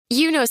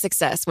You know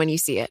success when you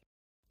see it.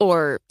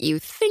 Or you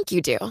think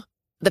you do.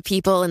 The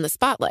people in the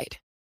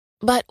spotlight.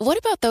 But what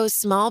about those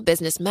small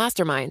business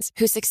masterminds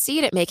who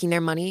succeed at making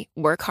their money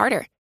work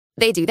harder?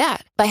 They do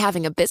that by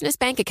having a business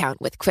bank account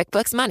with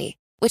QuickBooks Money,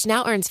 which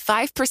now earns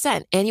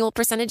 5% annual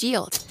percentage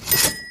yield.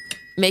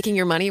 Making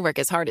your money work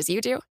as hard as you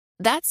do?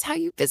 That's how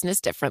you business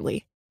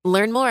differently.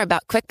 Learn more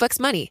about QuickBooks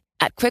Money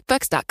at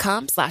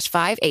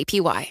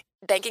quickbooks.com/5APY.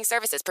 Banking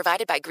services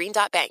provided by Green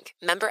Dot Bank.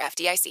 Member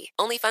FDIC.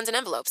 Only funds and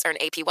envelopes earn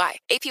APY.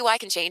 APY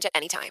can change at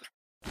any time.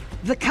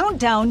 The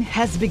countdown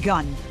has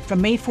begun.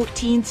 From May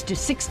 14th to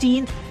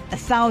 16th,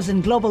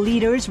 1,000 global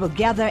leaders will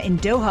gather in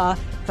Doha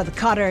for the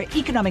Qatar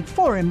Economic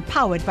Forum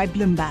powered by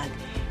Bloomberg.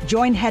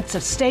 Join heads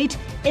of state,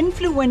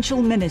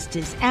 influential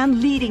ministers,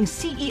 and leading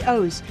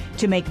CEOs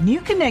to make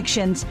new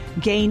connections,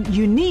 gain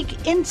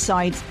unique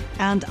insights,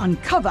 and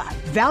uncover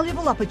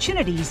valuable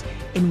opportunities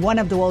in one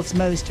of the world's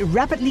most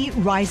rapidly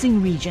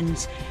rising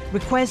regions.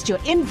 Request your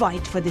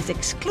invite for this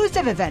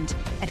exclusive event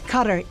at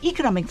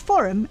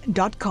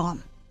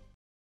QatarEconomicForum.com.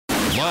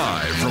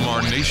 Live from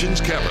our nation's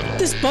capital.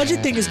 This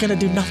budget thing is going to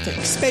do nothing.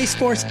 Space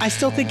Force, I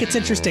still think it's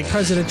interesting.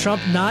 President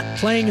Trump not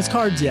playing his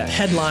cards yet.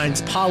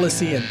 Headlines,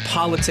 policy, and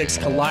politics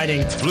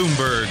colliding.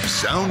 Bloomberg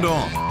Sound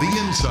On. The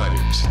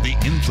insiders, the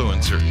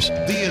influencers,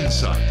 the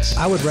insights.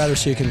 I would rather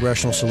see a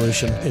congressional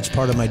solution. It's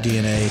part of my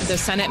DNA. The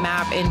Senate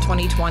map in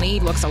 2020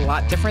 looks a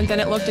lot different than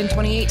it looked in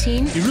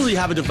 2018. You really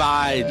have a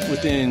divide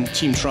within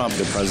Team Trump.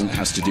 The president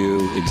has to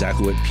do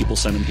exactly what people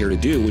sent him here to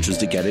do, which is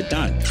to get it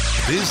done.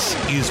 This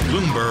is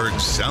Bloomberg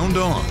Sound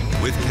On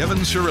with Kevin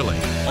Cirilli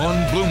on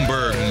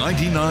Bloomberg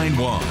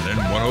 99.1 and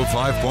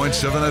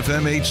 105.7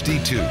 FM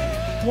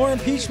HD2. More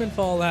impeachment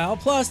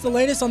fallout, plus the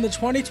latest on the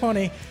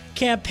 2020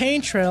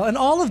 campaign trail. And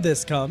all of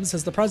this comes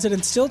as the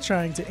president's still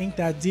trying to ink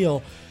that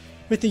deal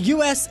with the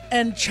U.S.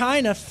 and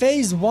China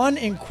Phase 1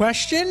 in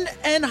question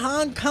and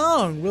Hong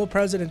Kong. Will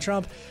President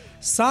Trump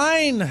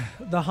sign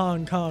the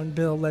Hong Kong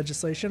bill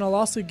legislation? I'll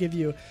also give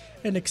you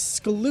an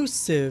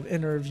exclusive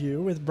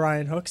interview with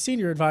Brian Hook,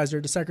 senior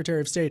advisor to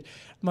Secretary of State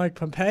Mike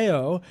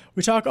Pompeo.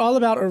 We talk all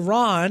about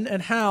Iran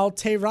and how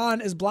Tehran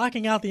is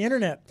blocking out the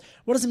internet.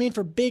 What does it mean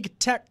for big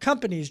tech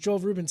companies? Joel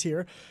Rubin's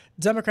here,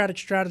 Democratic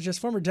strategist,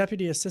 former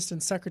Deputy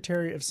Assistant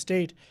Secretary of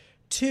State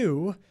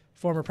to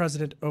former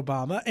President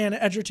Obama. Anna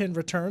Edgerton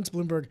returns,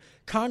 Bloomberg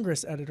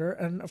Congress editor,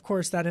 and of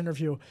course that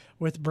interview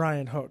with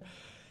Brian Hook.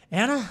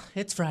 Anna,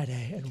 it's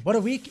Friday, and what a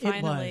week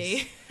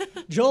Finally. It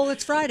was. Joel,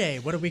 it's Friday.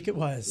 What a week it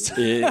was.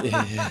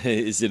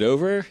 Is it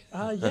over?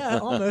 Yeah,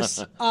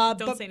 almost.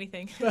 Don't say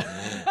anything.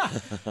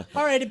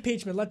 All right,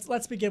 impeachment.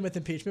 Let's begin with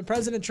impeachment.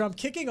 President Trump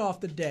kicking off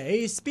the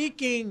day,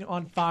 speaking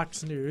on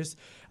Fox News,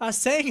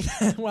 saying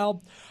that,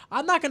 well,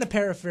 I'm not going to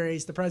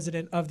paraphrase the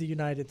President of the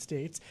United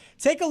States.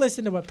 Take a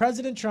listen to what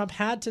President Trump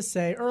had to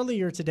say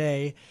earlier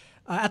today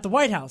at the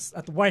White House.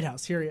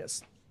 Here he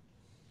is.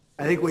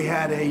 I think we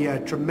had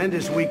a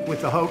tremendous week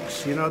with the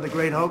hoax, the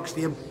great hoax.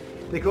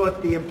 They call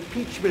it the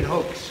impeachment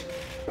hoax.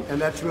 And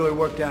that's really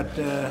worked out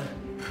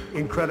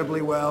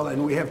incredibly well.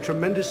 And we have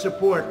tremendous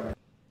support.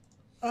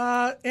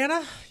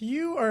 Anna,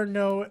 you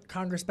know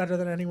Congress better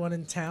than anyone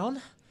in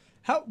town.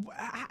 How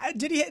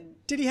did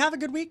he have a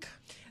good week?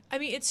 I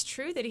mean, it's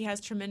true that he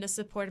has tremendous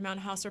support among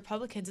House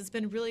Republicans. It's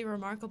been really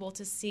remarkable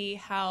to see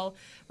how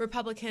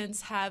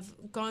Republicans have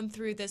gone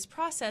through this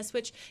process,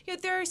 which,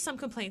 there are some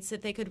complaints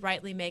that they could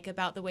rightly make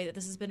about the way that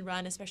this has been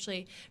run,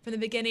 especially from the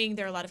beginning.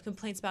 There are a lot of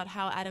complaints about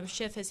how Adam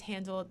Schiff has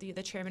handled, the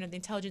chairman of the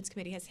Intelligence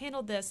Committee has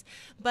handled this.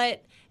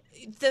 But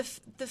the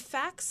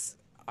facts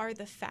are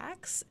the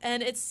facts,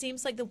 and it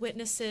seems like the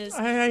witnesses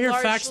I hear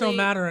facts don't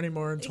matter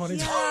anymore in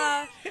 2020.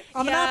 Yeah,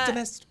 I'm an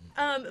optimist.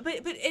 But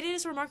it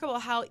is remarkable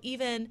how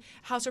even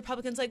House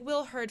Republicans like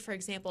Will Hurd, for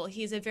example,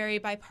 he's a very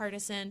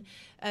bipartisan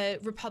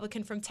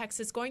Republican from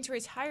Texas, going to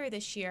retire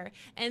this year,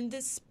 and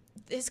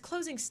his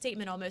closing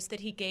statement almost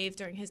that he gave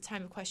during his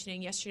time of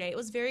questioning yesterday, it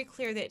was very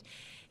clear that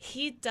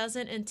he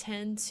doesn't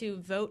intend to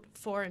vote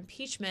for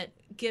impeachment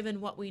given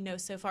what we know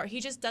so far.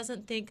 He just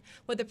doesn't think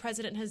what the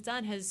president has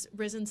done has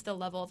risen to the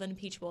level of an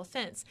impeachable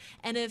offense.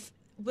 And if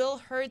Will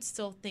Hurd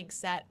still thinks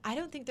that, I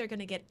don't think they're going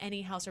to get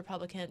any House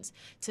Republicans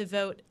to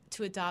vote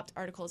to adopt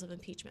articles of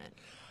impeachment.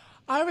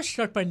 I was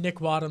struck by Nick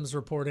Wadham's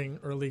reporting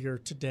earlier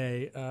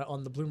today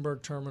on the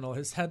Bloomberg terminal.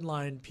 His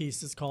headline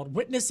piece is called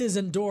 "Witnesses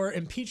Endure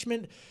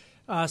Impeachment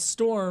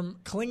Storm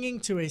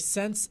Clinging to a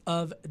Sense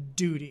of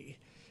Duty."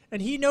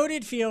 And he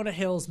noted Fiona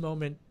Hill's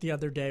moment the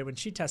other day when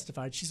she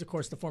testified. She's, of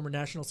course, the former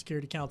National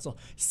Security Council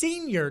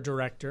senior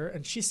director.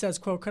 And she says,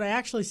 quote, "Could I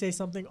actually say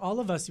something? All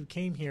of us who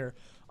came here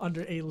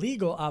under a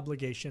legal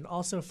obligation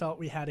also felt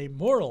we had a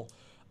moral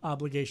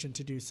obligation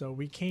to do so.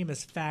 We came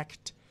as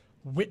fact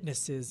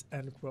witnesses,"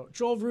 end quote.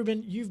 Joel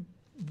Rubin, you've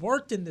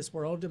worked in this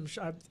world.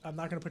 I'm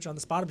not going to put you on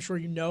the spot. I'm sure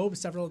you know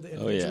several of the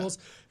individuals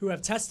who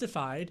have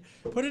testified.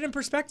 Put it in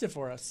perspective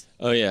for us.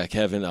 Oh, yeah,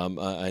 Kevin.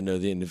 I know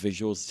the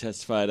individuals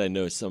testified. I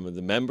know some of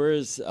the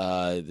members,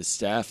 the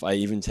staff. I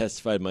even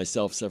testified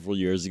myself several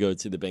years ago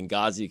to the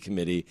Benghazi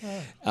Committee,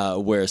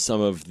 where some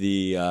of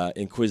the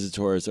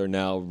inquisitors are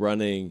now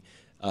running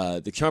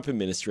the Trump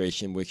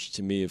administration, which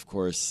to me, of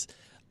course,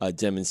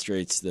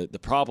 demonstrates the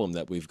problem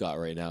that we've got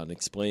right now and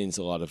explains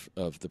a lot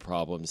of the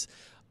problems.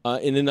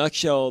 In a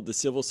nutshell, the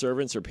civil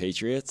servants are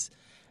patriots,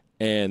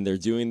 and they're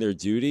doing their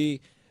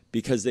duty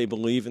because they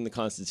believe in the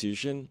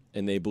Constitution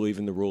and they believe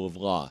in the rule of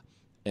law.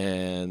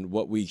 And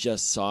what we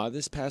just saw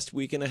this past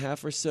week and a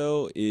half or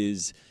so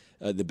is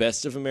the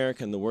best of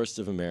America and the worst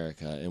of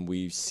America. And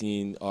we've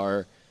seen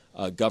our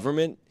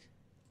government,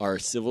 our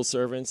civil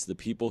servants, the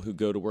people who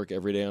go to work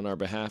every day on our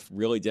behalf,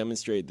 really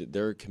demonstrate that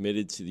they're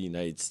committed to the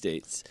United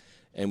States.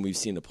 And we've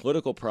seen the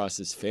political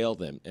process fail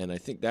them. And I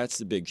think that's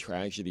the big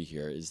tragedy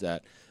here, is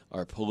that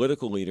our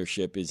political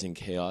leadership is in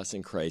chaos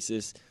and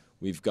crisis.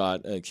 We've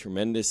got a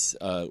tremendous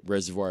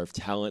reservoir of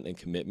talent and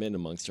commitment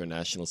amongst our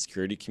national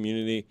security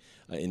community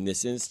in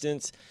this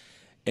instance.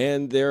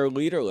 And they're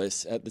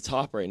leaderless at the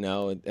top right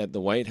now at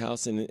the White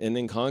House and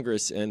in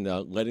Congress, and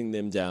letting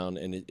them down,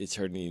 and it's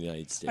hurting the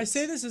United States. I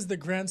say this as the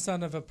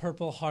grandson of a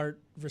Purple Heart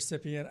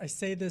recipient. I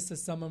say this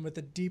as someone with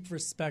a deep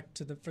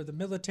respect for the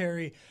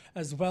military,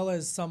 as well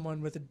as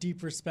someone with a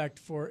deep respect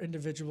for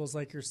individuals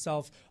like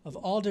yourself of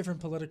all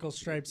different political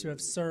stripes who have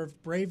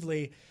served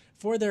bravely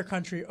for their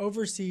country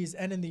overseas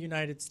and in the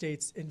United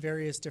States in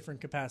various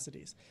different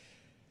capacities.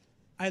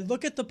 I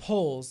look at the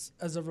polls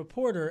as a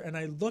reporter, and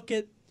I look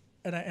at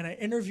and I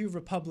interview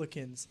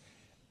Republicans,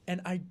 and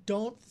I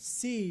don't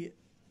see,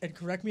 and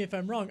correct me if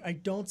I'm wrong, I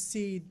don't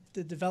see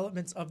the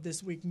developments of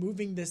this week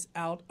moving this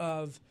out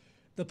of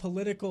the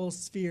political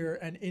sphere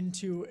and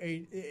into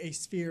a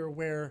sphere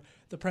where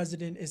the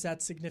president is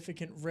at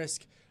significant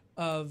risk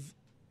of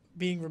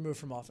being removed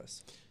from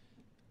office.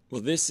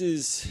 Well, this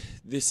is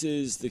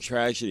the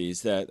tragedy,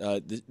 is that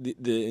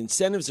the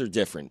incentives are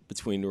different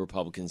between the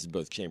Republicans in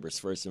both chambers.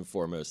 First and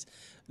foremost,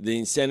 the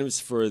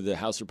incentives for the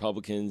House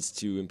Republicans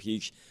to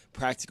impeach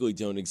practically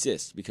don't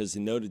exist because they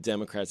know the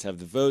Democrats have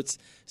the votes,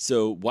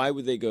 so why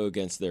would they go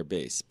against their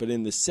base? But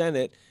in the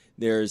Senate,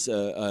 there's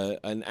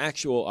an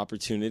actual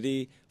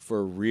opportunity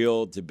for a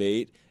real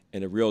debate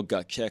and a real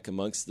gut check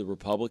amongst the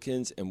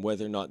Republicans and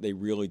whether or not they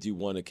really do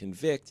want to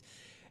convict.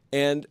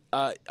 And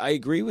I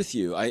agree with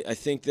you. I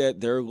think that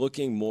they're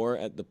looking more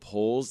at the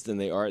polls than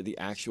they are at the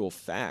actual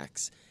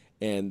facts.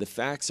 And the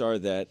facts are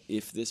that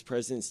if this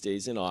president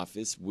stays in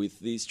office with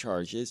these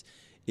charges,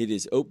 it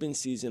is open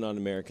season on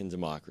American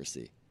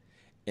democracy.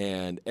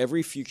 And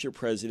every future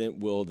president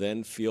will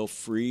then feel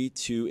free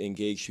to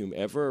engage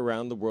whomever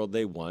around the world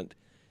they want,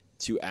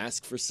 to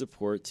ask for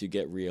support, to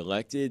get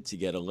reelected, to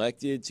get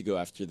elected, to go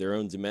after their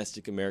own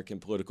domestic American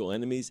political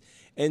enemies,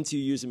 and to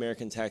use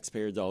American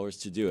taxpayer dollars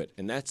to do it.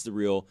 And that's the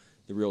real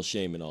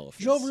shame in all of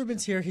this. Joel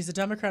Rubin's here. He's a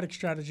Democratic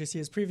strategist. He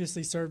has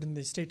previously served in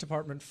the State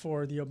Department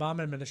for the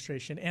Obama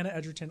administration. Anna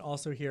Edgerton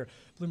also here,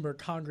 Bloomberg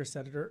Congress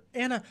editor.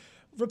 Anna,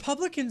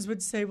 Republicans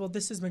would say, well,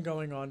 this has been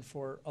going on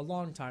for a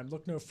long time.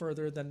 Look no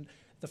further than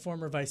the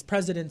former vice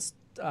president's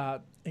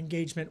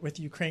engagement with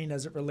Ukraine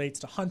as it relates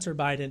to Hunter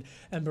Biden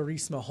and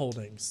Burisma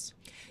Holdings.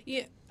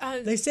 Yeah,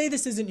 they say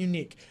this isn't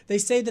unique. They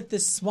say that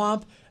this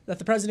swamp that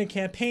the president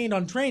campaigned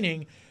on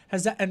draining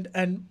has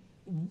and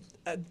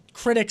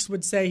critics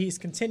would say he's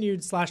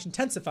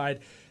continued/intensified.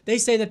 They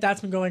say that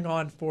that's been going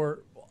on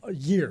for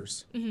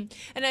years. Mm-hmm.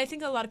 And I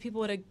think a lot of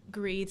people would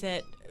agree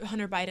that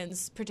Hunter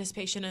Biden's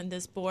participation in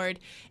this board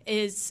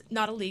is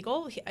not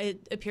illegal.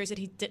 It appears that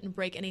he didn't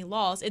break any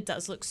laws. It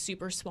does look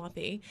super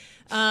swampy.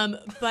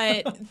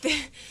 But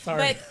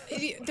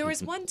there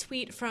was one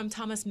tweet from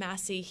Thomas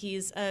Massie.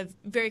 He's a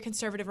very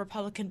conservative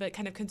Republican, but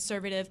kind of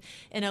conservative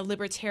in a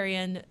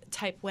libertarian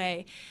type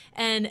way.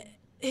 And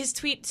his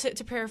tweet,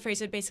 to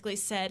paraphrase it, basically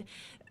said,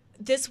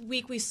 this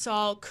week we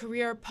saw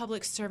career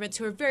public servants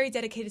who are very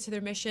dedicated to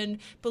their mission,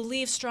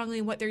 believe strongly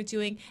in what they're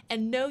doing,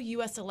 and no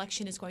U.S.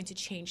 election is going to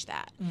change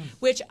that,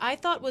 which I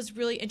thought was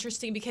really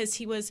interesting because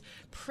he was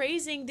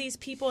praising these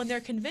people and their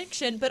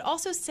conviction, but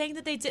also saying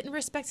that they didn't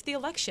respect the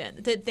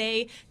election, that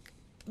they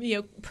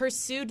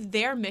pursued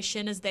their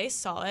mission as they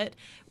saw it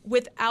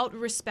without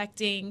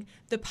respecting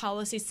the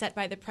policy set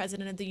by the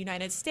president of the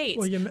United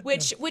States,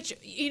 which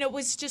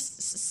was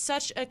just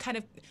such a kind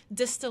of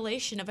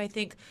distillation of, I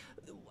think,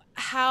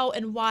 how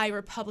and why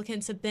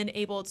Republicans have been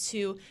able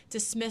to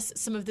dismiss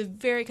some of the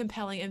very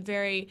compelling and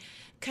very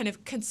kind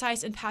of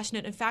concise and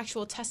passionate and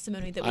factual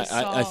testimony that we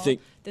saw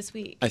this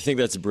week. I think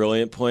that's a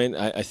brilliant point.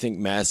 I think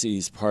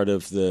Massey's part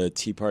of the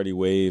Tea Party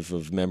wave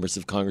of members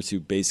of Congress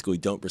who basically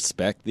don't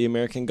respect the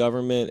American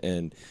government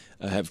and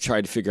have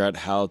tried to figure out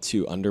how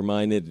to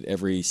undermine it at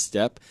every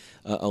step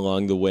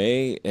along the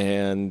way.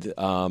 And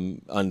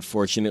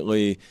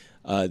unfortunately,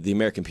 the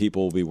American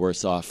people will be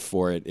worse off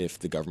for it if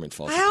the government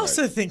falls apart. I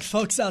also think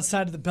folks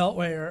outside of the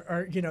Beltway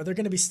are they're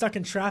going to be stuck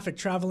in traffic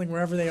traveling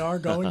wherever they are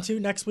going to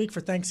next week for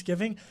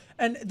Thanksgiving.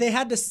 And they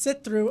had to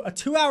sit through a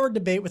 2-hour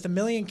debate with 1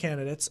 million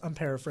candidates, I'm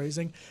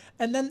paraphrasing,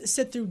 and then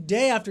sit through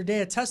day after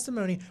day of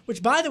testimony,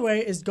 which, by the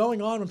way, is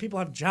going on when people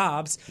have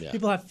jobs,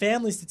 people have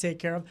families to take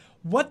care of.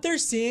 What they're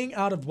seeing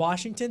out of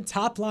Washington,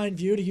 top-line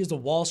view, to use a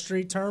Wall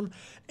Street term,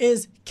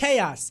 is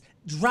chaos,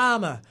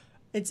 drama.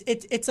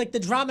 It's like the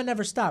drama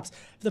never stops.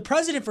 The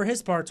president, for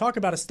his part, talk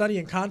about a study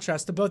in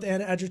contrast to both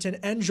Anna Edgerton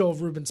and Joel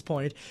Rubin's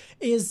point,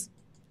 is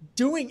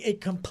doing a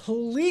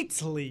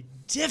completely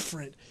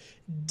different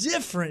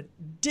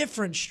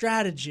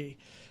strategy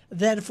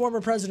than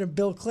former President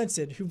Bill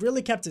Clinton, who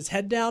really kept his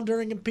head down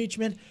during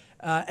impeachment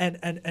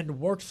and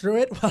worked through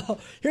it. Well,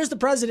 here's the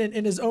president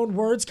in his own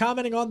words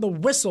commenting on the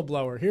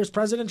whistleblower. Here's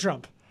President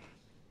Trump.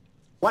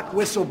 What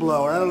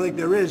whistleblower? I don't think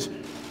there is.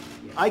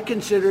 I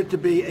consider it to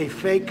be a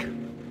fake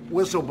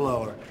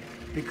whistleblower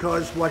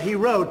because what he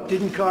wrote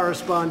didn't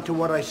correspond to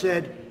what I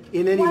said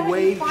in any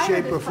way,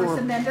 shape, or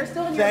form.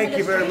 Thank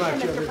you very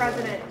much, Mr.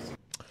 President.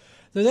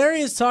 So there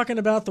he is talking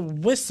about the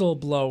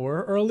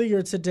whistleblower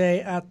earlier today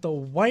at the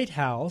White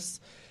House.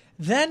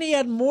 Then he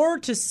had more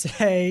to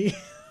say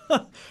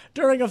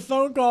during a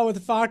phone call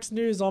with Fox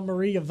News on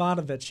Marie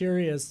Yovanovitch. Here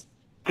he is.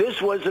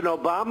 This was an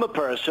Obama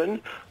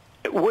person.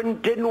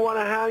 Didn't want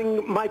to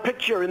hang my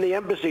picture in the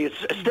embassy. It's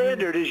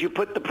standard is you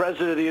put the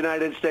President of the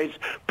United States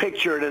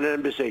picture in an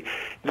embassy.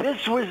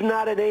 This was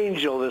not an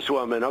angel, this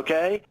woman,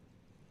 okay?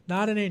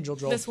 Not an angel,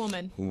 Joel. This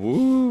woman.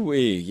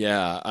 Woo-wee,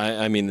 yeah.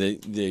 I mean, the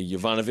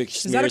Yovanovitch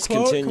smears Is that a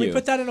quote? continue. Can we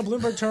put that in a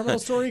Bloomberg Terminal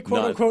story?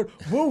 Quote, unquote,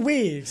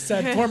 woo-wee,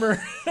 said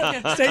former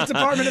State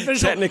Department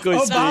official Technically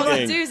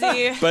Obama.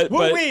 speaking. But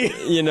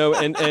you know,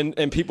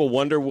 and people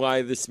wonder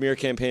why the smear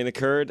campaign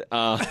occurred.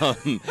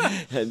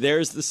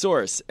 There's the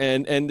source.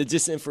 And the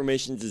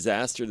disinformation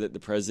disaster that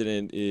the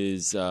president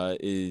is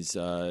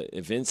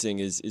evincing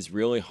is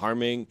really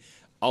harming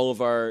all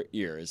of our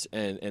ears.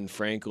 And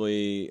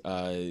frankly,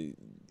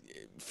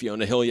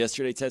 Fiona Hill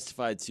yesterday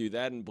testified to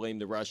that and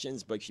blamed the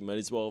Russians, but she might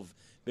as well have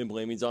been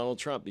blaming Donald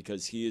Trump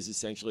because he is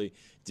essentially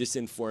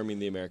disinforming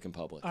the American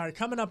public. All right,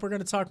 coming up, we're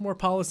going to talk more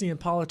policy and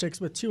politics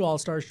with two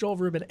All-Stars, Joel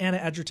Rubin, Anna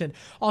Edgerton.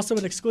 Also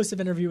an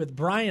exclusive interview with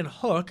Brian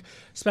Hook,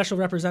 Special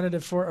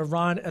Representative for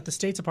Iran at the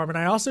State Department.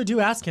 I also do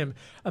ask him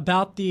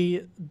about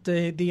the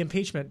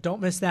impeachment.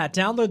 Don't miss that.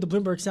 Download the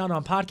Bloomberg Sound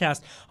On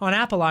podcast on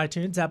Apple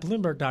iTunes at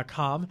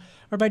Bloomberg.com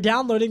or by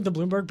downloading the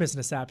Bloomberg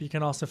Business app. You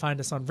can also find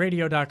us on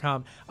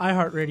Radio.com,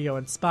 iHeartRadio,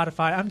 and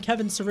Spotify. I'm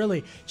Kevin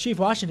Cirilli, Chief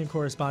Washington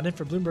Correspondent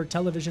for Bloomberg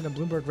Television and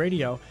Bloomberg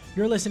Radio.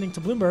 You're listening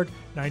to Bloomberg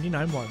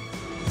 99.1.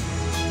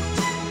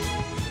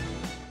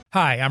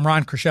 Hi, I'm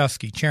Ron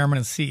Kraszewski, Chairman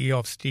and CEO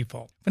of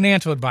Stifel.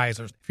 Financial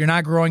advisors, if you're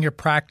not growing your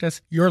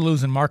practice, you're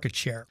losing market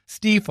share.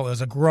 Stifel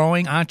is a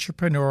growing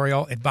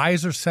entrepreneurial,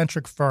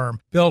 advisor-centric firm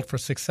built for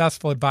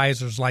successful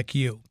advisors like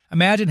you.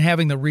 Imagine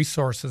having the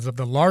resources of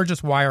the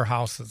largest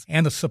wirehouses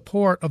and the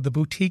support of the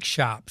boutique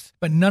shops,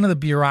 but none of the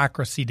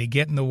bureaucracy to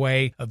get in the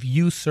way of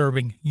you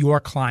serving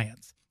your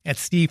clients. At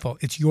Stifel,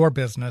 it's your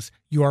business,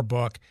 your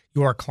book,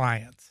 your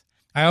clients.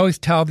 I always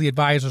tell the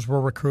advisors we're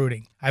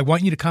recruiting, I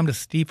want you to come to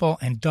Stifel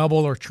and double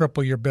or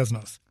triple your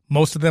business.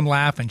 Most of them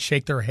laugh and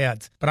shake their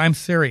heads, but I'm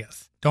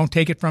serious. Don't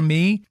take it from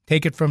me.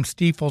 Take it from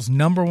Stifel's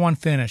 #1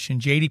 finish in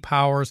J.D.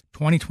 Power's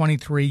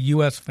 2023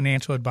 U.S.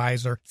 Financial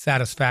Advisor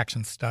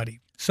Satisfaction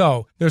Study.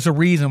 So, there's a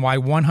reason why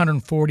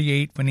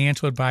 148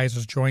 financial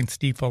advisors joined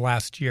Stifel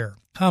last year.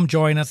 Come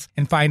join us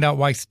and find out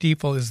why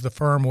Stifel is the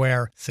firm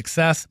where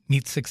success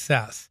meets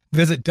success.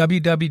 Visit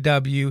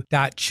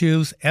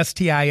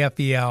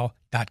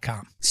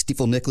www.choosestifel.com.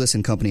 Stifel Nicholas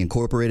and Company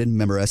Incorporated,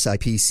 member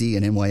SIPC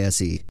and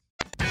NYSE.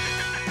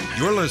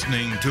 You're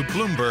listening to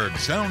Bloomberg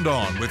Sound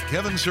On with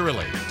Kevin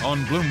Cirilli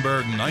on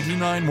Bloomberg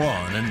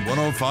 99.1 and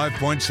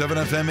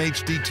 105.7 FM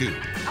HD2.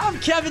 I'm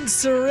Kevin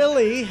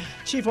Cirilli,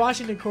 Chief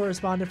Washington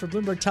Correspondent for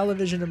Bloomberg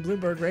Television and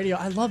Bloomberg Radio.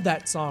 I love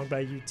that song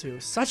by U2.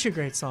 Such a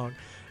great song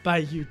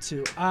by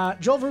U2.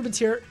 Joel Rubin's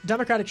here,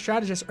 Democratic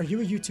strategist. Are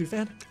you a U2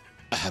 fan?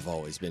 I have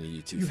always been a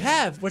U2 fan. You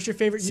have? What's your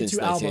favorite Since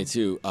U2 album?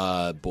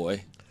 1982,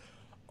 Boy.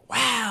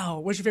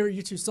 Wow. What's your favorite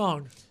U2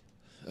 song?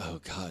 Oh,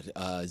 God.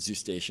 Zoo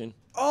Station.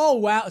 Oh,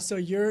 wow. So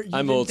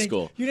I'm old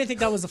school. You didn't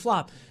think that was a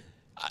flop?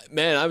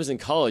 Man, I was in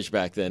college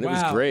back then. Wow. It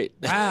was great.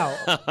 Wow.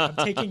 I'm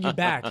taking you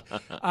back.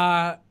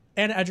 Anna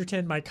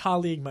Edgerton, my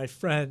colleague, my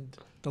friend,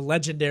 the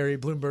legendary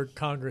Bloomberg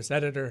Congress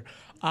editor.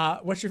 Are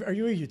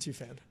you a U2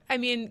 fan? I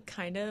mean,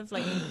 kind of.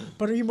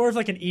 But are you more of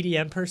like an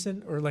EDM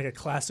person or like a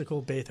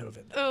classical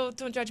Beethoven? Oh,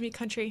 don't judge me,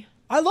 country.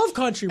 I love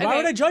country. Why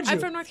would I judge you? I'm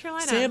from North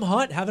Carolina. Sam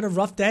Hunt having a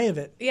rough day of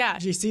it. Yeah.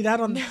 Did you see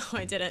that on? No,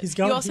 I didn't.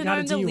 You also know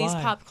I'm the least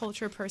pop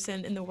culture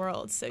person in the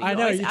world. So I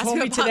know. You told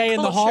me today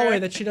in the hallway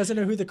that she doesn't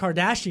know who the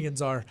Kardashians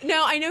are.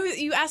 No, I know who.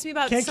 You asked me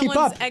about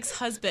someone's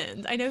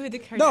ex-husband. I know who the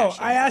Kardashians are. No,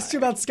 I asked you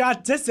about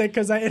Scott Disick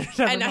because I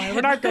never mind.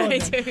 We're not going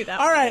there.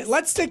 All right,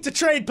 let's stick to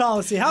trade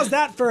policy. How's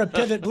that for a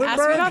pivot, Bloomberg?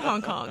 Ask me about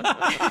Hong Kong.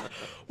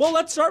 Well,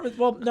 let's start with.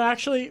 Well, no,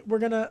 actually, we're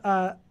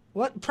gonna.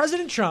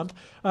 President Trump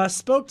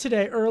spoke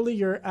today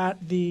earlier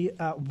at the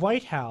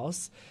White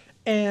House,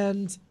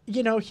 and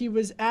he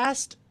was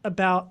asked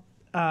about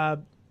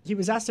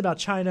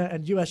China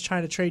and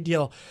U.S.-China trade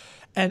deal,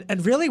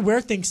 and really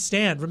where things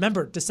stand.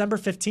 Remember, December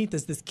 15th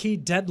is this key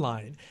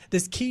deadline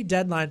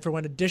for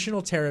when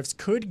additional tariffs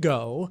could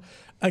go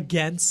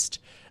against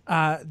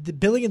the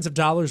billions of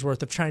dollars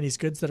worth of Chinese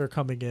goods that are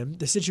coming in,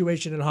 the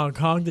situation in Hong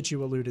Kong that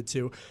you alluded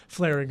to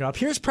flaring up.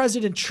 Here's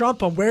President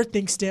Trump on where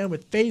things stand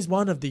with phase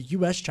 1 of the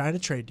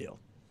U.S.-China trade deal.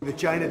 The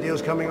China deal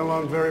is coming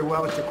along very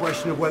well. It's a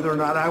question of whether or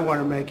not I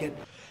want to make it.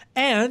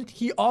 And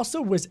he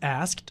also was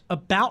asked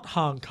about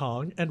Hong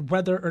Kong and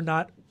whether or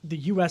not the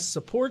U.S.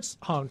 supports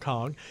Hong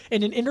Kong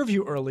in an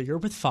interview earlier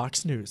with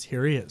Fox News.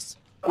 Here he is.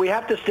 We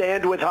have to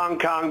stand with Hong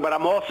Kong, but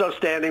I'm also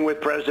standing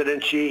with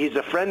President Xi. He's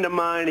a friend of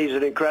mine. He's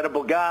an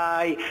incredible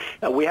guy.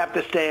 We have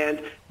to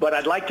stand, but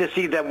I'd like to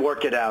see them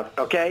work it out,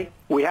 okay?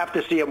 We have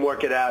to see them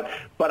work it out.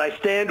 But I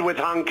stand with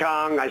Hong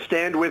Kong. I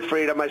stand with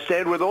freedom. I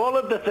stand with all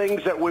of the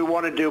things that we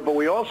want to do, but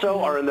we also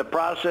are in the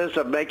process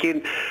of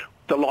making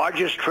the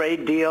largest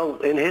trade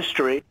deal in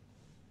history.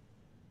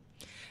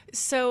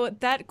 So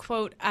that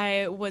quote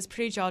was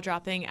pretty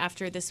jaw-dropping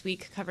after this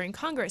week covering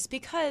Congress,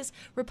 because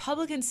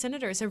Republican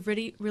senators have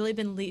really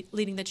been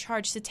leading the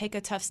charge to take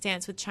a tough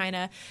stance with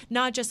China,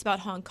 not just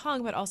about Hong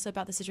Kong, but also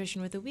about the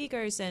situation with the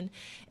Uyghurs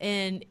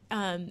and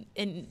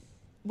in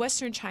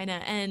Western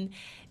China. And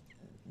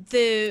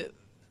the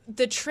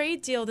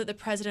trade deal that the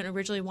president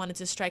originally wanted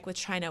to strike with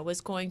China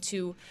was going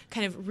to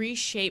kind of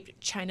reshape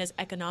China's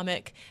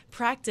economic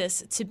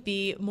practice to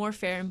be more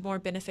fair and more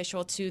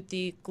beneficial to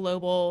the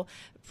global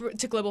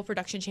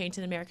production chains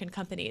and American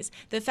companies.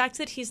 The fact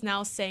that he's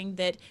now saying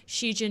that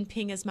Xi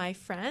Jinping is my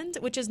friend,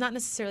 which is not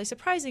necessarily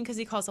surprising because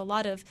he calls a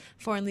lot of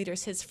foreign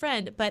leaders his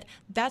friend, but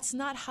that's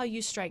not how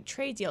you strike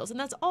trade deals. And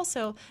that's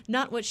also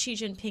not what Xi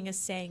Jinping is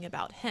saying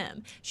about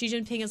him. Xi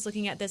Jinping is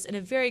looking at this in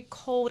a very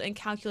cold and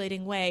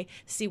calculating way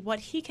to see what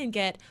he can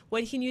get,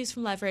 what he can use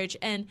from leverage,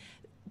 and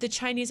the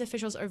Chinese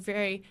officials are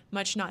very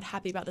much not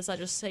happy about this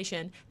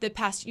legislation that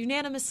passed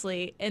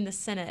unanimously in the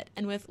Senate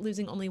and with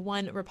losing only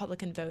one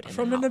Republican vote in the House.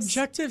 From an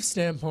objective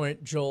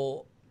standpoint,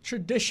 Joel,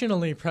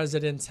 traditionally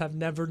presidents have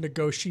never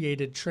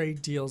negotiated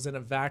trade deals in a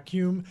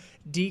vacuum,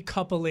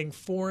 decoupling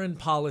foreign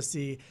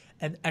policy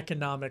and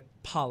economic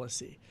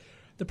policy.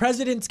 The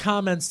president's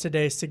comments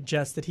today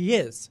suggest that he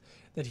is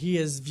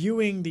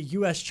viewing the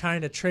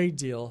U.S.-China trade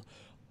deal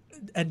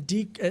and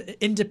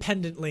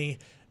independently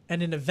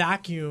and in a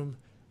vacuum,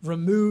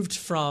 removed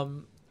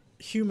from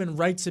human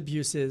rights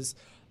abuses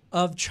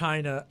of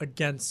China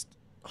against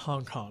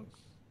Hong Kong.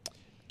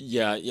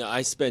 Yeah,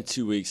 I spent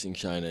 2 weeks in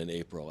China in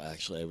April,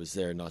 actually. I was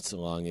there not so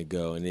long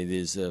ago, and it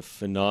is a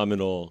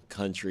phenomenal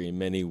country in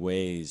many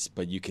ways,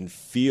 but you can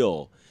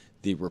feel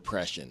the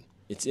repression.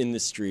 It's in the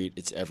street,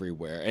 it's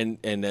everywhere.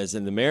 And as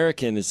an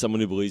American, as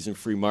someone who believes in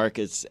free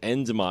markets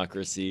and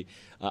democracy,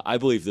 I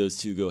believe those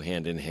two go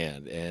hand in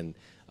hand. And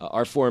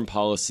our foreign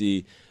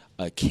policy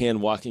can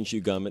walk and chew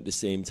gum at the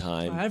same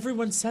time.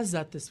 Everyone says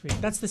that this week.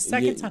 That's the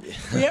second time.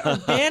 We are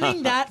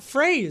banning that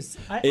phrase.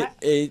 I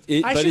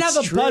should have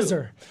a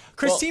buzzer.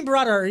 Christine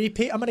Barada, our EP,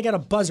 I'm going to get a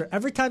buzzer.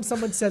 Every time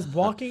someone says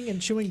walking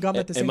and chewing gum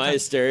at the same time. Am I a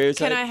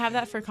stereotype? Can I have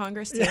that for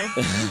Congress, too?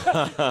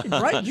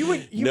 Right? You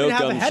would no have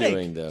gum a headache.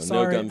 chewing, though.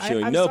 Sorry. No gum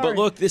chewing. I'm no, sorry.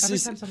 But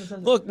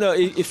look,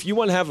 if you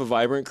want to have a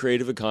vibrant,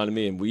 creative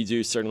economy, and we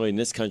do certainly in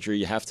this country,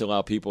 you have to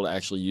allow people to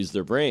actually use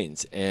their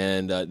brains.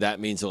 And that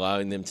means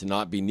allowing them to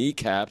not be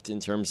kneecapped in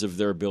terms of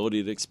their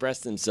ability to express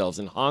themselves.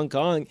 In Hong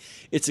Kong,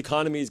 its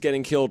economy is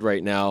getting killed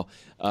right now,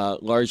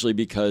 largely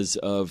because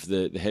of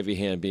the heavy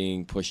hand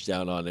being pushed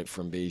down on it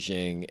from Beijing.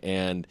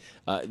 And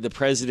the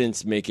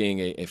president's making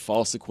a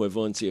false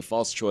equivalency, a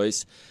false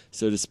choice,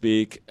 so to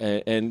speak,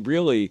 and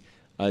really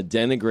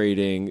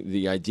denigrating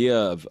the idea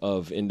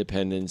of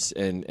independence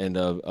and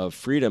of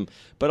freedom.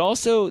 But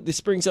also, this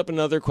brings up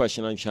another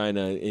question on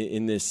China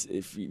in this,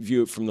 if you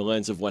view it from the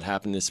lens of what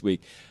happened this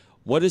week.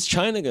 What is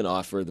China going to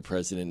offer the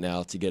president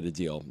now to get a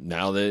deal?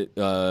 Now that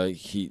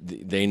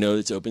they know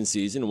it's open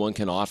season, one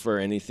can offer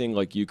anything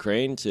like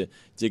Ukraine to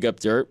dig up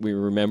dirt. We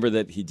remember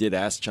that he did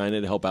ask China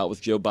to help out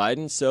with Joe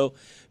Biden. So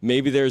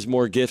maybe there's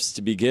more gifts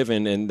to be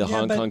given, and the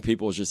Hong Kong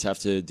people just have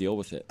to deal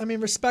with it. I mean,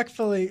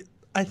 respectfully,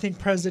 I think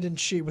President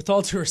Xi, with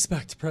all due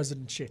respect to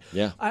President Xi,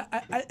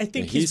 I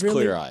think he's really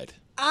clear-eyed.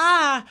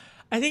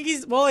 I think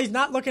he's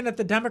not looking at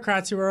the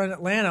Democrats who are in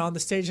Atlanta, on the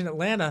stage in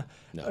Atlanta,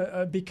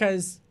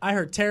 because I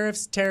heard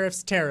tariffs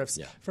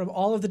from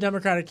all of the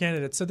Democratic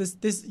candidates. So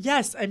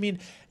yes,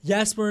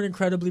 we're an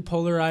incredibly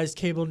polarized,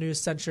 cable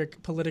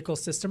news-centric political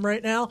system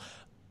right now,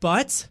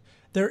 but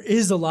there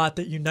is a lot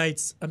that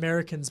unites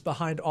Americans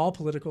behind all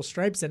political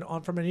stripes. And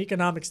from an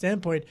economic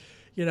standpoint,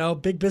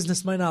 big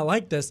business might not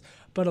like this,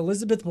 but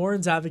Elizabeth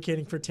Warren's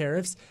advocating for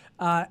tariffs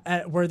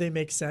where they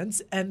make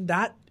sense, and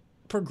that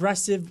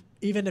progressive,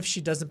 even if she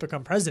doesn't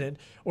become president,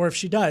 or if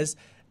she does,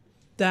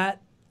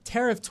 that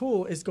tariff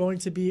tool is going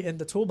to be in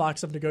the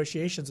toolbox of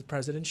negotiations with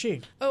President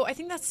Xi. Oh, I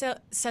think that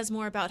says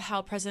more about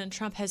how President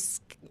Trump has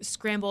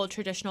scrambled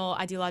traditional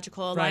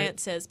ideological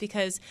alliances,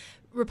 because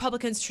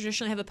Republicans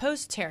traditionally have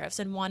opposed tariffs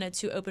and wanted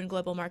to open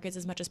global markets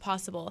as much as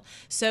possible.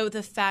 So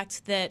the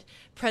fact that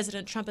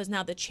President Trump is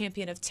now the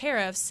champion of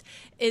tariffs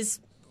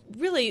is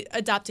really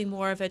adopting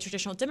more of a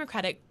traditional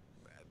Democratic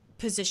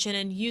position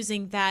and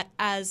using that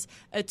as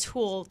a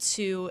tool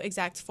to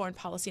exact foreign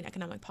policy and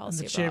economic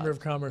policy. And the Chamber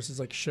of Commerce is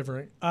like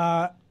shivering.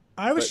 I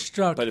was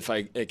struck. But if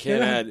I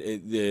can add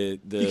you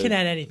can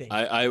add anything.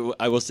 I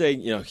will say,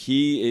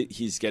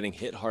 he's getting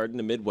hit hard in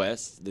the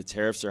Midwest. The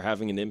tariffs are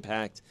having an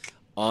impact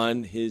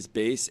on his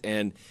base,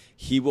 and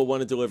he will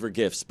want to deliver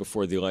gifts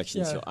before the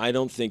election. Yeah. So I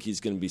don't think he's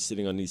going to be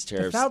sitting on these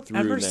tariffs That through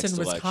Emerson, next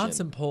election.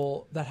 Wisconsin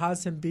poll that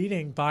has him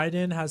beating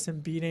Biden, has him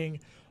beating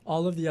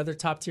all of the other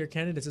top-tier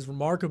candidates is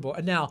remarkable.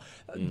 And now,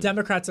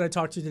 Democrats that I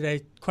talked to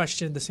today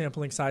questioned the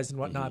sampling size and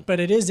whatnot, but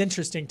it is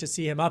interesting to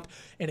see him up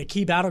in a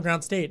key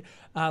battleground state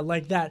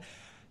like that.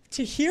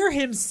 To hear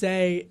him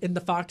say in the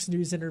Fox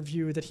News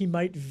interview that he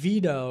might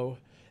veto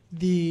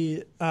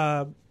the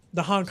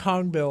Hong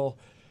Kong bill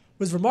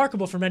was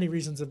remarkable for many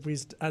reasons,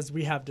 as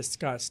we have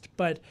discussed.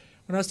 But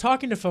when I was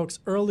talking to folks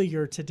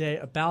earlier today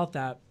about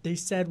that, they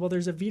said, well,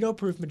 there's a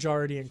veto-proof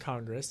majority in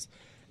Congress.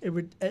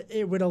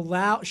 It would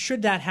allow,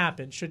 should that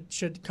happen,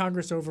 should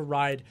Congress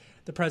override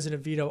the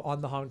president veto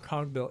on the Hong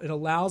Kong bill, it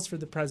allows for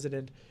the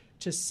president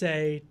to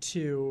say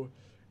to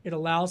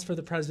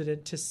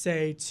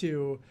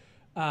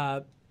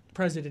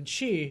President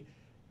Xi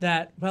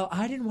that, well,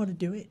 I didn't want to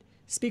do it.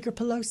 Speaker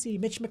Pelosi,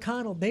 Mitch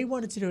McConnell, they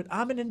wanted to do it.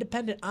 I'm an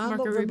independent. I'm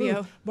Marco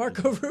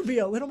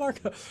Rubio. Little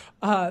Marco.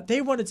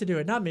 They wanted to do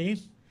it, not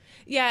me.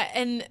 Yeah,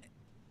 and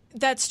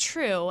that's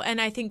true.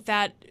 And I think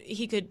that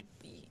he could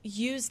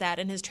use that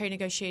in his trading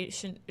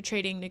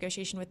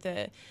negotiation with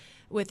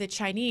the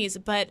Chinese.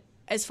 But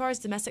as far as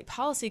domestic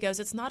policy goes,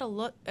 it's not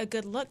a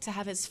good look to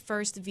have his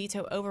first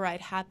veto override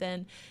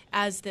happen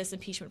as this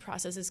impeachment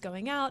process is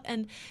going out.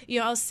 And,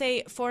 I'll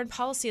say foreign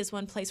policy is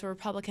one place where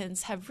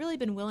Republicans have really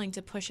been willing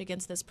to push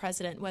against this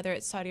president, whether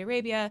it's Saudi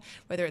Arabia,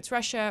 whether it's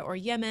Russia or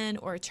Yemen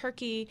or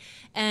Turkey.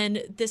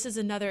 And this is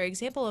another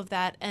example of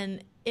that.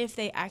 And if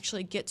they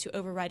actually get to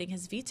overriding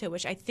his veto,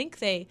 which I think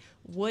they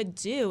would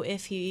do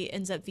if he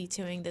ends up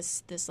vetoing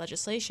this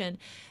legislation,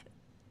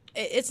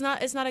 it's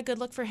not a good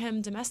look for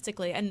him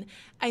domestically. And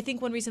I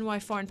think one reason why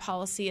foreign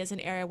policy is an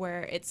area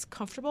where it's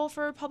comfortable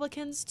for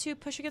Republicans to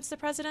push against the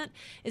president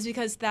is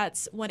because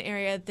that's one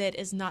area that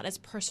is not as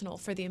personal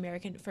for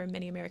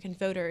many American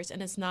voters,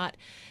 and it's not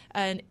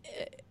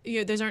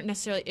those aren't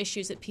necessarily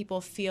issues that people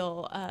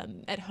feel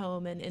at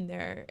home and in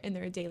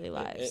their daily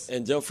lives.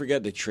 And don't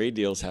forget, the trade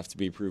deals have to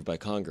be approved by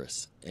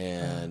Congress.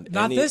 And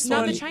not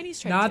the Chinese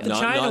trade deal.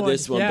 Not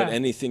this one, but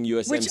anything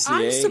USMCA. Which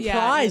I'm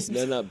surprised.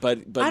 No,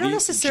 but I don't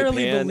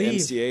necessarily Japan,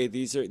 believe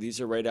MCA.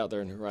 These are right out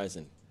there on the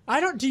horizon.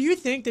 Do you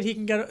think that he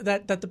can get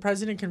that the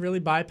president can really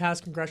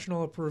bypass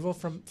congressional approval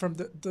from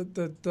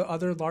the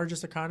other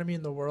largest economy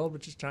in the world,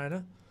 which is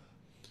China?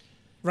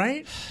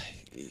 Right?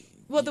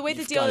 Well, the way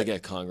the deal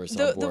get Congress on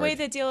board. The way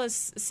the deal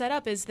is set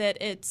up is that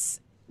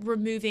it's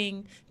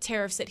removing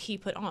tariffs that he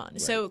put on.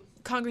 Right. So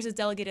Congress has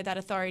delegated that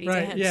authority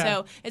to him. Yeah.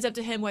 So it's up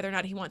to him whether or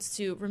not he wants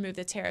to remove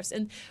the tariffs.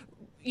 And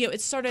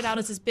it started out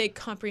as this big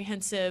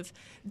comprehensive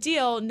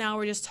deal. Now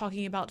we're just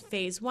talking about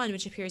phase one,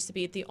 which appears to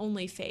be the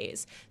only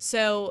phase.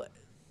 So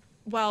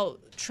while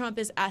Trump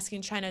is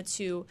asking China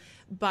to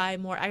buy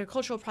more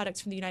agricultural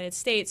products from the United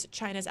States,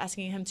 China is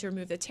asking him to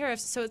remove the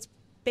tariffs. So it's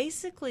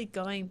basically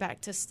going back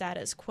to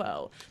status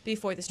quo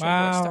before this trade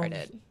war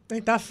started.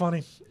 Ain't that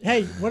funny?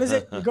 Hey, what is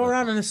it? You go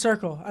around in a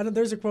circle.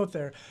 There's a quote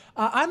there.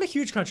 I'm a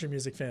huge country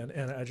music fan,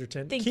 Anna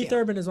Edgerton. Keith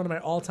Urban is one of my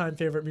all-time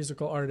favorite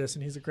musical artists,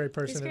 and he's a great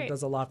person and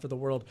does a lot for the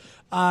world.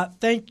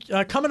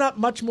 Coming up,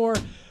 much more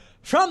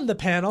from the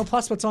panel,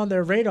 plus what's on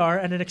their radar,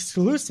 and an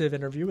exclusive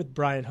interview with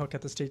Brian Hook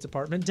at the State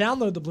Department.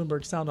 Download the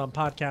Bloomberg Sound On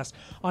podcast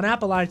on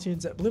Apple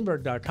iTunes at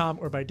Bloomberg.com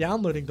or by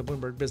downloading the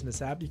Bloomberg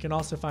Business app. You can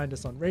also find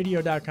us on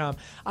Radio.com,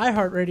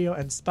 iHeartRadio,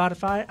 and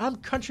Spotify. I'm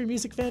country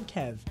music fan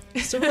Kev,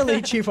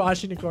 Cirilli, Chief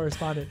Washington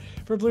Correspondent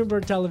for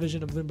Bloomberg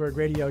Television and Bloomberg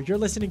Radio. You're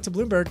listening to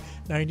Bloomberg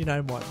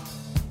 99.1.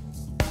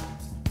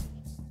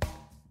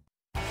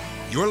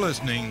 You're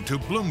listening to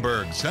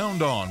Bloomberg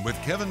Sound On with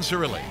Kevin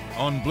Cirilli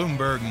on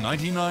Bloomberg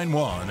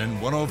 99.1 and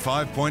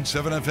 105.7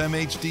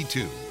 FM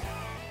HD2.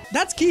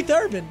 That's Keith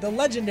Urban, the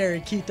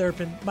legendary Keith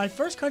Urban, my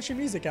first country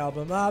music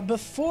album.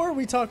 Before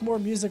we talk more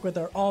music with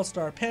our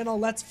all-star panel,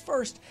 let's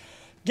first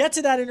get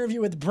to that interview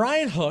with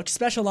Brian Hook,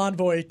 Special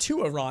Envoy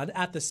to Iran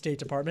at the State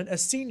Department, a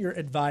senior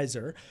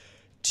advisor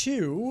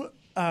to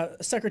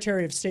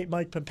Secretary of State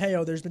Mike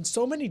Pompeo. There's been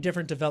so many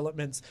different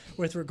developments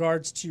with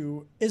regards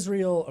to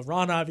Israel,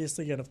 Iran,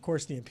 obviously, and of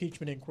course the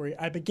impeachment inquiry.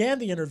 I began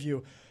the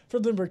interview for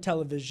Bloomberg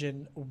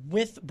Television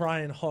with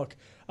Brian Hook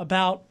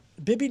about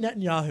Bibi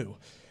Netanyahu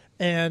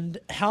and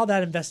how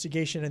that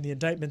investigation and the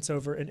indictments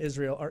over in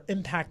Israel are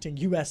impacting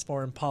U.S.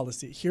 foreign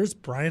policy. Here's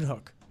Brian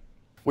Hook.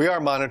 We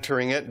are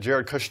monitoring it.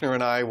 Jared Kushner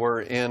and I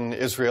were in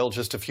Israel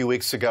just a few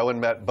weeks ago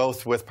and met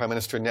both with Prime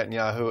Minister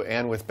Netanyahu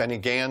and with Benny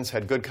Gantz,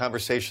 had good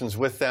conversations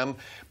with them,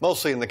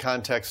 mostly in the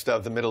context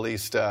of the Middle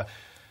East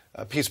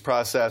peace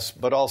process,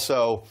 but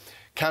also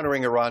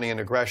countering Iranian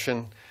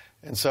aggression.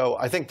 And so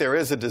I think there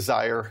is a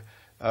desire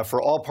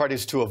for all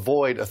parties to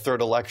avoid a third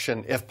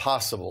election if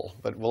possible,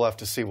 but we'll have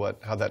to see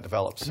how that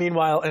develops.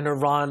 Meanwhile, in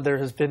Iran, there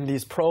has been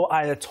these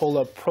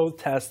pro-Ayatollah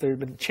protests. They've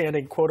been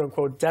chanting,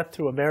 quote-unquote, death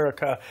to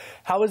America.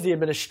 How has the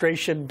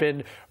administration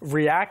been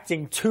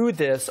reacting to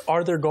this?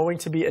 Are there going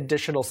to be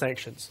additional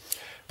sanctions?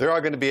 There are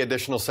going to be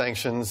additional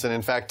sanctions, and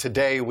in fact,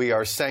 today we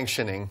are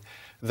sanctioning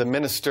the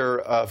Minister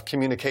of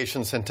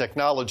Communications and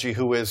Technology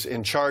who is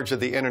in charge of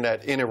the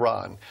Internet in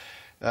Iran.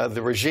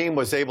 the regime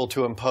was able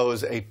to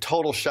impose a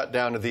total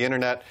shutdown of the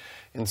internet.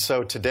 And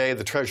so today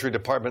the Treasury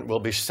Department will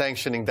be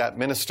sanctioning that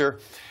minister.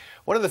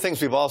 One of the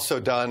things we've also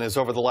done is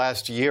over the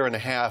last year and a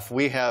half,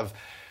 we have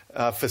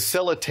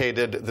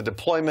facilitated the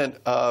deployment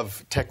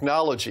of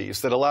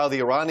technologies that allow the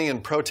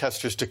Iranian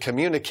protesters to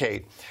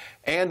communicate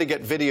and to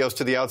get videos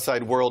to the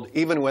outside world,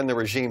 even when the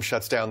regime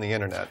shuts down the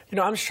internet. You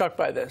know, I'm struck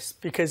by this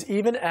because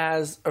even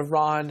as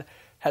Iran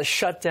has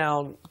shut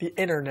down the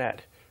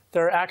internet,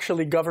 there are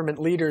actually government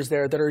leaders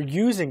there that are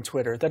using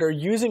Twitter, that are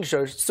using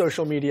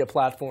social media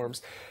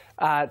platforms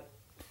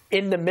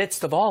in the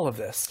midst of all of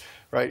this.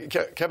 Right.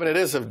 Kevin, it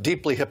is a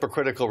deeply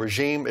hypocritical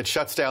regime. It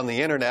shuts down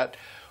the internet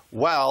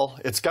while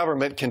its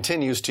government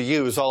continues to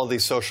use all of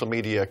these social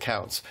media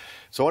accounts.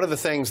 So one of the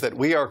things that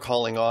we are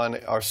calling on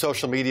are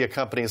social media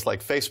companies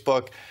like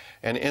Facebook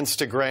and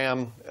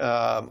Instagram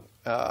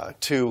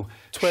to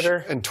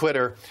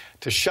Twitter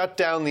to shut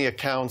down the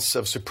accounts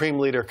of Supreme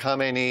Leader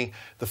Khamenei,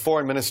 the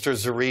Foreign Minister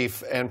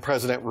Zarif, and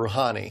President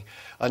Rouhani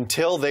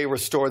until they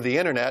restore the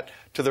internet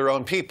to their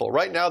own people.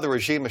 Right now, the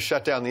regime has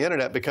shut down the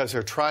internet because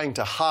they're trying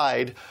to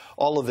hide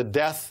all of the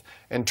death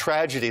and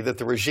tragedy that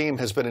the regime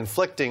has been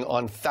inflicting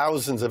on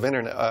thousands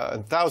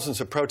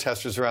of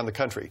protesters around the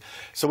country.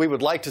 So we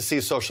would like to see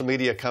social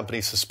media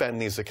companies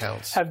suspend these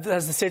accounts.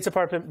 Has the State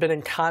Department been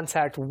in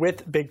contact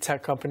with big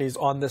tech companies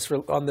on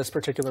this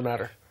particular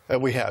matter?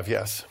 We have,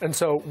 yes. And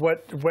so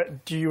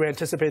what do you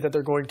anticipate that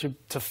they're going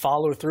to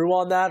follow through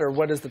on that, or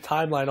what is the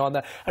timeline on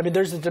that? I mean,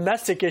 there's a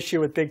domestic issue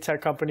with big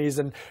tech companies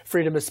and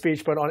freedom of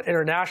speech, but on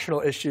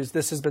international issues,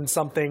 this has been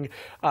something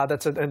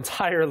that's an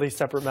entirely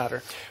separate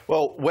matter.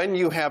 Well, when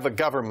you have a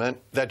government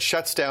that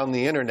shuts down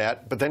the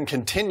internet, but then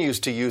continues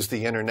to use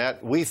the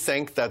internet, we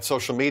think that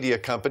social media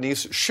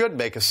companies should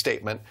make a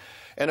statement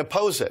and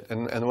oppose it.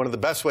 And one of the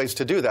best ways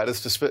to do that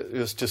is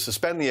to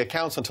suspend the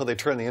accounts until they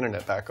turn the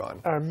internet back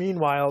on.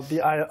 Meanwhile,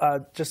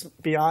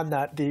 just beyond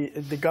that,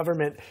 the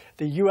government,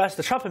 the U.S.,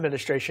 the Trump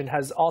administration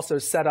has also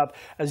set up,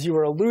 as you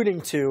were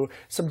alluding to,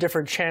 some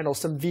different channels,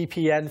 some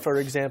VPN, for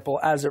example,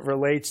 as it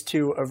relates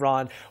to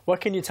Iran.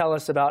 What can you tell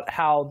us about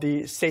how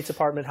the State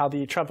Department, how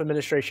the Trump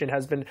administration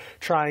has been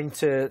trying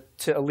to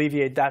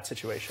alleviate that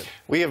situation?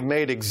 We have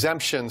made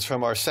exemptions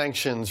from our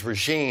sanctions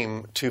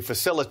regime to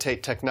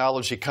facilitate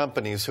technology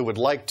companies who would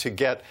like to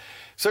get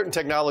certain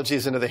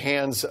technologies into the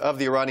hands of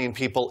the Iranian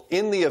people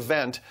in the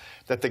event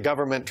that the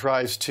government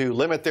tries to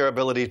limit their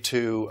ability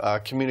to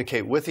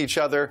communicate with each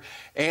other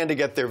and to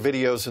get their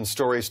videos and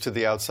stories to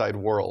the outside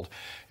world.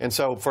 And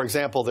so, for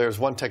example, there's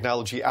one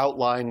technology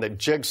outline that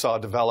Jigsaw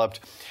developed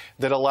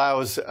that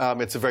allows,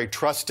 it's a very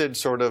trusted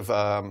sort of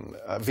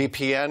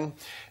VPN,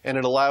 and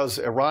it allows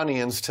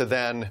Iranians to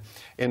then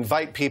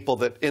invite people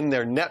that in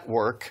their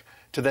network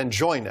to then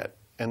join it.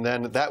 And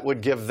then that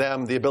would give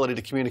them the ability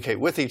to communicate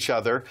with each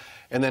other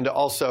and then to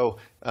also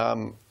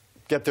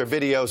get their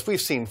videos.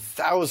 We've seen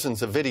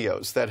thousands of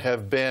videos that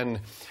have been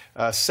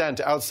sent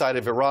outside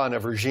of Iran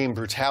of regime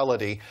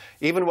brutality,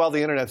 even while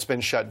the internet's been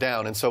shut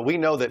down. And so we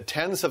know that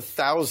tens of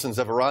thousands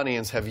of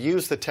Iranians have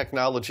used the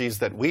technologies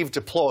that we've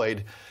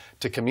deployed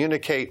to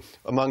communicate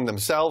among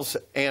themselves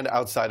and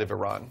outside of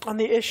Iran. On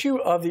the issue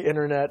of the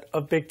internet,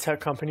 of big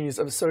tech companies,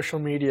 of social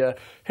media,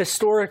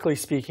 historically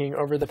speaking,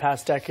 over the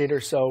past decade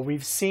or so,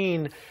 we've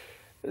seen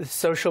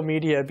social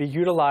media be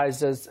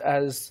utilized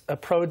as a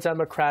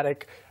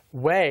pro-democratic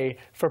way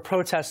for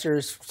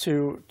protesters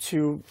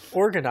to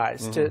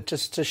organize,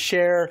 to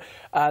share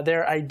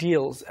their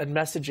ideals and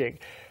messaging.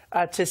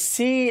 To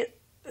see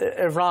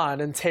Iran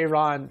and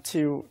Tehran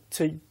to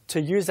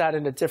use that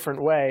in a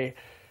different way,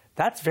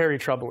 that's very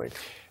troubling.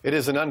 It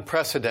is an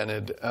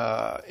unprecedented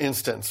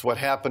instance, what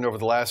happened over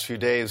the last few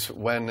days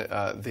when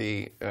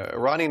the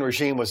Iranian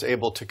regime was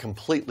able to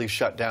completely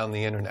shut down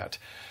the internet.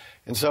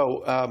 And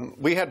so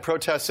we had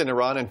protests in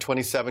Iran in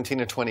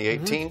 2017 and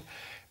 2018.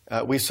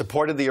 We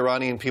supported the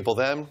Iranian people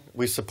then.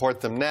 We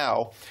support them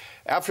now.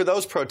 After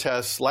those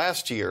protests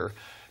last year,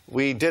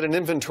 we did an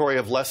inventory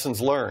of lessons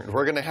learned.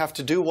 We're going to have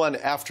to do one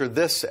after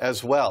this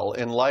as well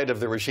in light of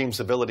the regime's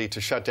ability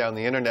to shut down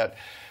the internet.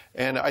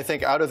 And I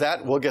think out of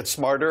that, we'll get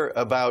smarter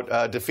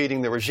about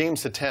defeating the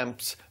regime's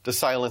attempts to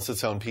silence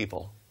its own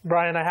people.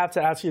 Brian, I have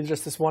to ask you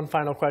just this one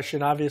final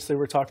question. Obviously,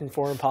 we're talking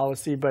foreign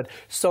policy, but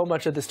so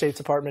much of the State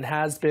Department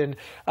has been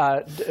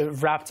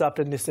wrapped up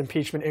in this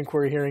impeachment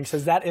inquiry hearings.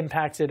 Has that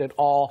impacted at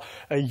all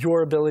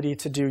your ability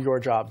to do your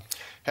job?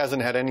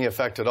 Hasn't had any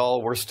effect at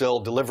all. We're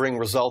still delivering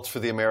results for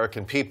the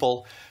American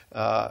people.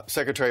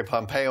 Secretary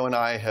Pompeo and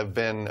I have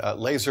been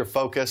laser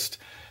focused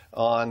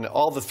on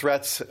all the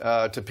threats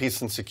to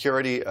peace and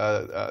security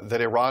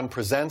that Iran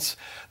presents,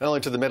 not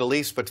only to the Middle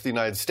East, but to the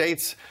United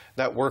States.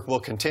 That work will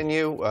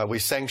continue. We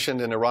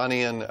sanctioned an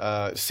Iranian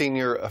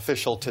senior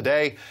official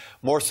today.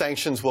 More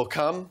sanctions will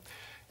come,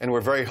 and we're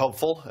very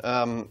hopeful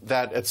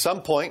that at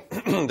some point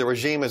the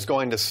regime is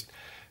going to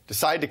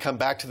decide to come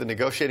back to the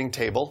negotiating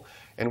table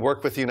and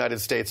work with the United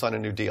States on a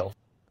new deal.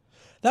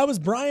 That was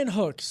Brian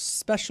Hook,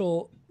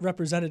 special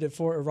representative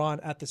for Iran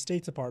at the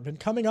State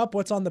Department. Coming up,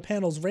 what's on the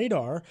panel's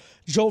radar?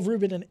 Joel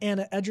Rubin and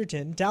Anna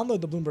Edgerton.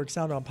 Download the Bloomberg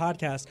Sound On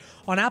podcast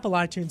on Apple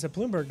iTunes at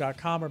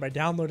Bloomberg.com or by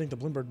downloading the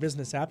Bloomberg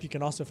Business app. You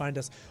can also find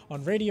us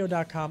on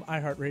Radio.com,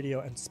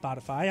 iHeartRadio, and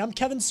Spotify. I'm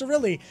Kevin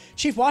Cirilli,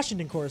 Chief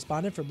Washington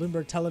Correspondent for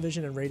Bloomberg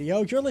Television and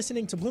Radio. You're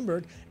listening to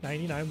Bloomberg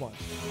 99.1.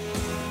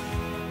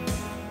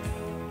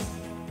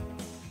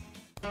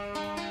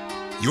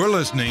 You're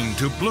listening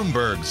to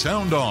Bloomberg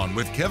Sound On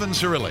with Kevin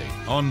Cirilli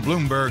on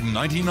Bloomberg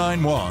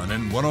 99.1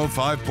 and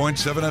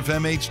 105.7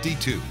 FM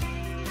HD2.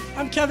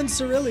 I'm Kevin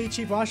Cirilli,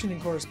 Chief Washington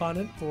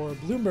Correspondent for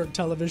Bloomberg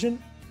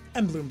Television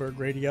and Bloomberg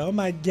Radio.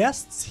 My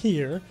guests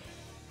here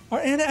are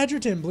Anna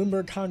Edgerton,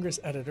 Bloomberg Congress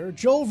Editor,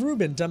 Joel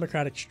Rubin,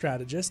 Democratic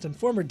strategist and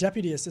former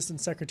Deputy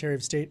Assistant Secretary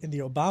of State in the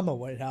Obama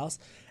White House,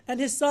 and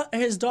his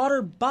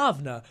daughter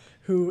Bhavna,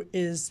 who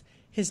is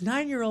his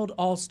 9-year-old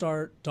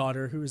all-star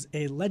daughter, who's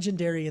a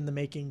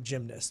legendary-in-the-making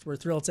gymnast. We're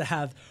thrilled to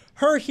have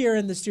her here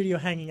in the studio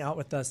hanging out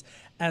with us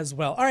as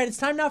well. All right, it's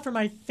time now for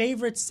my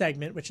favorite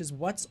segment, which is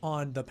What's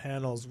on the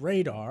Panel's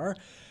Radar.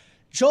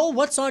 Joel,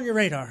 what's on your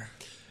radar?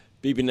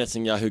 Bibi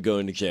Netanyahu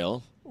going to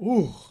jail.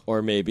 Ooh.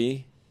 Or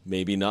maybe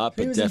not,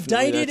 but he was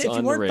definitely indicted. that's if on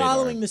you the weren't radar.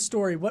 following the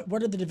story,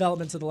 what are the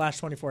developments of the last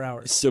 24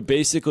 hours? So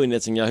basically,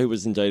 Netanyahu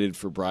was indicted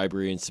for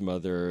bribery and some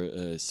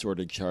other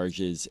sordid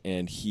charges,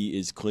 and he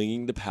is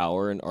clinging to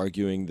power and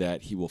arguing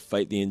that he will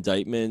fight the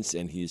indictments,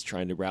 and he is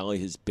trying to rally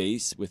his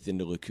base within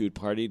the Likud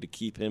party to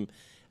keep him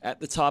at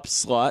the top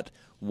slot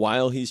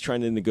while he's trying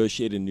to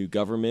negotiate a new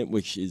government,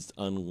 which is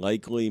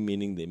unlikely,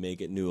 meaning they may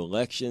get new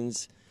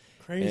elections.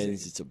 Crazy. And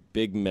it's a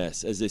big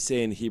mess. As they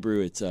say in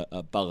Hebrew, it's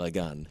a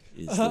balagan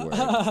is the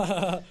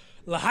word.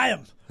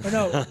 L'chaim.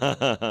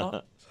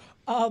 No.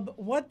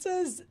 What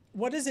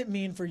does it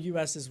mean for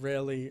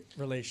U.S.-Israeli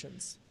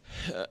relations?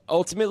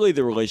 Ultimately,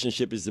 the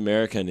relationship is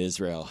America and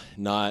Israel,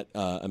 not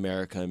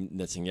America and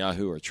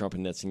Netanyahu or Trump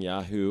and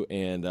Netanyahu.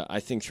 And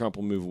I think Trump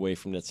will move away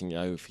from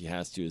Netanyahu if he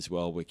has to as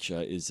well, which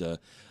is a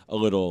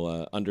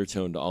little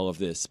undertone to all of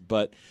this.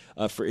 But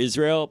for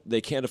Israel,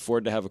 they can't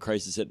afford to have a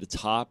crisis at the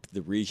top.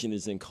 The region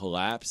is in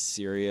collapse.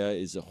 Syria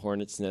is a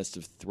hornet's nest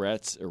of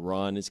threats.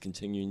 Iran is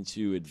continuing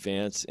to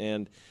advance.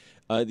 And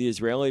the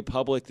Israeli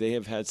public, they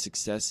have had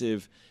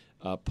successive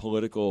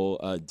political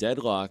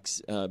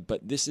deadlocks,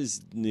 but this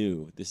is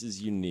new. This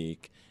is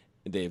unique.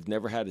 They have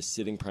never had a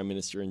sitting prime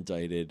minister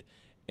indicted,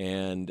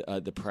 and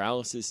the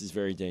paralysis is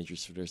very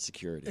dangerous for their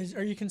security.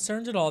 Are you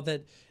concerned at all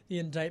that the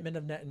indictment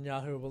of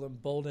Netanyahu will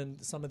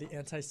embolden some of the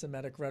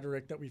anti-Semitic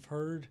rhetoric that we've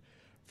heard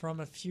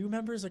from a few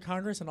members of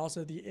Congress, and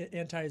also the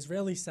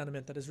anti-Israeli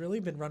sentiment that has really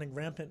been running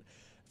rampant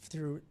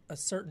through a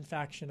certain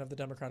faction of the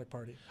Democratic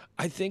Party?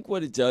 I think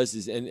what it does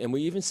is, and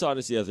we even saw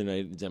this the other night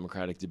in the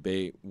Democratic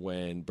debate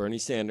when Bernie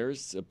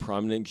Sanders, a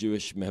prominent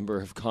Jewish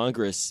member of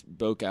Congress,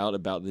 spoke out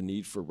about the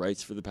need for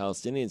rights for the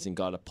Palestinians and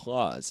got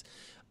applause.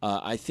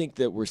 I think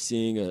that we're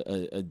seeing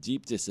a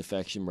deep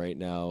disaffection right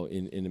now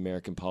in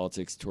American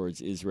politics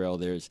towards Israel.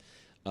 There's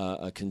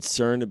a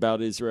concern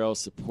about Israel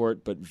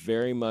support, but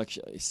very much,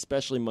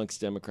 especially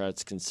amongst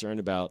Democrats, concern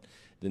about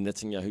the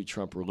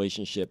Netanyahu-Trump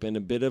relationship and a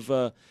bit of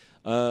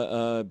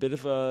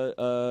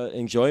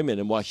enjoyment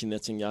in watching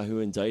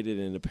Netanyahu indicted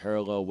in a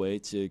parallel way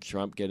to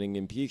Trump getting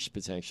impeached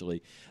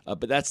potentially.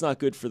 But that's not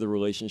good for the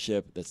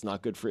relationship. That's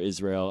not good for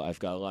Israel. I've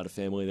got a lot of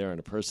family there on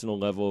a personal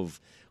level. I've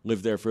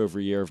lived there for over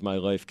a year of my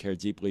life, care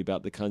deeply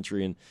about the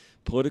country, and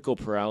political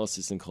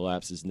paralysis and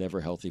collapse is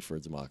never healthy for a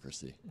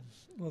democracy.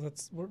 Well,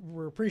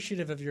 we're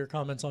appreciative of your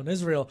comments on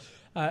Israel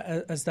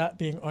as that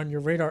being on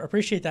your radar.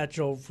 Appreciate that,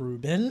 Joel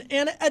Rubin.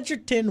 Anna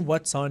Edgerton,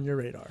 what's on your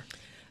radar?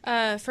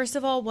 First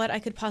of all, what I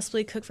could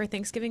possibly cook for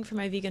Thanksgiving for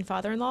my vegan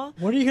father-in-law.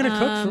 What are you going to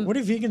cook? What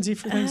do vegans eat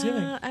for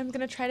Thanksgiving? I'm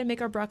going to try to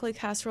make our broccoli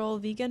casserole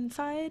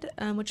vegan-fied,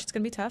 which is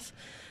going to be tough.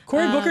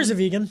 Cory Booker's a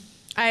vegan.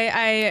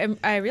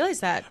 I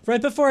realized that.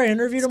 Right before I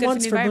interviewed him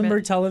once for environment.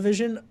 Bloomberg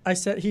Television, I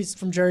said he's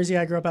from Jersey.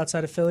 I grew up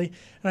outside of Philly,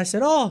 and I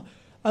said,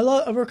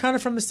 we're kind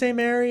of from the same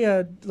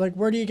area. Like,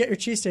 where do you get your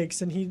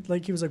cheesesteaks? And he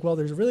was like, well,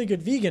 there's a really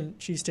good vegan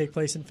cheesesteak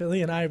place in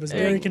Philly, and I was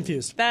very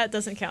confused. That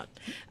doesn't count.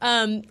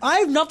 I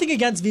have nothing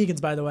against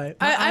vegans, by the way.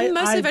 I'm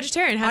mostly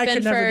vegetarian. Have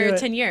been for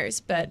 10 years,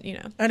 but you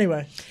know.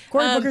 Anyway,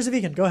 Cory Booker's a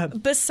vegan. Go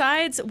ahead.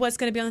 Besides what's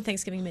going to be on the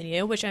Thanksgiving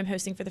menu, which I'm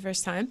hosting for the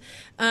first time.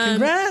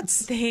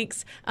 Congrats.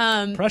 Thanks.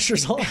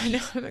 Pressure's on. I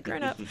know, I'm a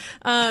grown up.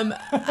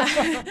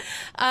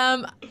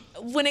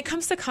 When it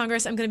comes to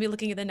Congress, I'm going to be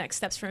looking at the next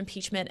steps for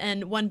impeachment.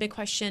 And one big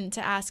question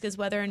to ask is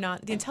whether or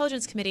not the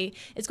Intelligence Committee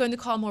is going to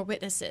call more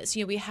witnesses.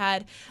 You know, we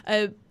had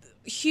a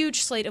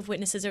huge slate of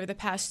witnesses over the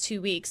past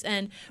 2 weeks,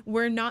 and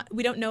we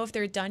don't know if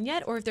they're done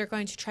yet or if they're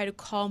going to try to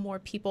call more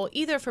people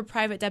either for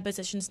private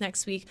depositions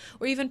next week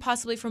or even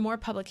possibly for more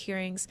public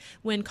hearings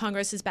when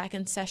Congress is back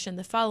in session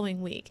the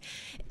following week.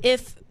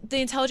 If the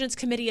Intelligence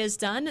Committee is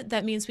done,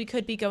 that means we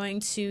could be going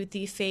to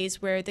the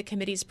phase where the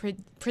committees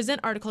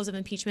present articles of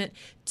impeachment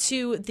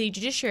to the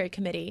Judiciary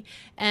Committee,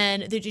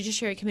 and the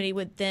Judiciary Committee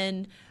would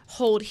then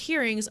hold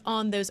hearings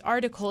on those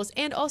articles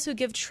and also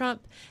give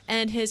Trump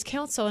and his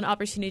counsel an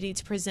opportunity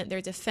to present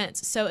their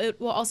defense. So it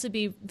will also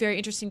be very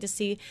interesting to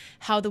see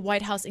how the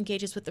White House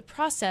engages with the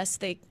process.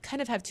 They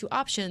kind of have two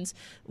options.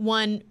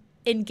 One,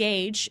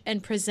 engage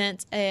and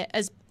present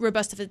as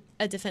robust of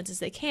a defense as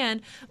they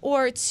can,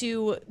 or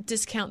to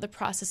discount the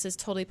process as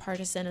totally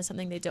partisan and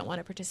something they don't want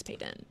to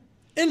participate in.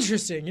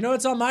 Interesting. You know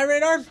what's on my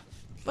radar?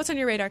 What's on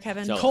your radar,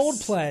 Kevin?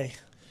 Coldplay.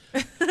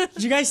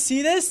 Did you guys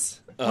see this?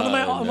 One of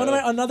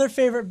my another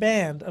favorite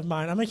band of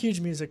mine. I'm a huge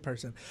music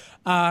person.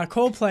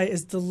 Coldplay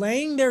is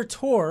delaying their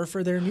tour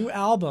for their new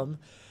album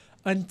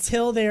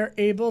until they are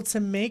able to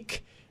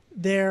make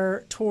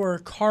their tour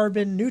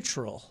carbon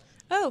neutral.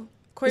 Oh,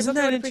 Cory Isn't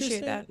Booker that would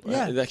appreciate interesting?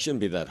 that. Yeah. That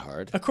shouldn't be that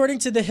hard. According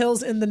to the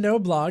Hills in the Know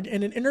blog,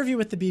 in an interview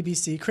with the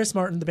BBC, Chris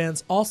Martin, the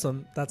band's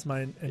Awesome, that's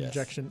my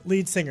interjection,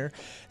 lead singer,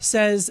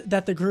 says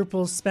that the group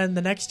will spend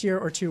the next year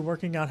or two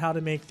working out how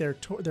to make their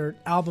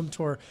album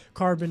tour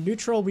carbon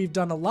neutral. We've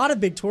done a lot of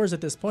big tours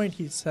at this point,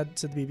 he said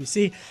to the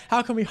BBC.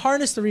 How can we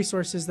harness the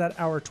resources that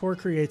our tour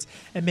creates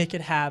and make it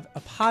have a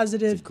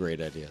positive It's a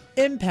great idea.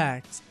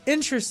 impact?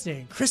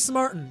 Interesting. Chris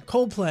Martin,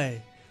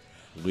 Coldplay.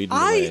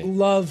 I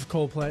love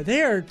Coldplay.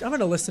 I'm going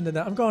to listen to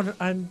that.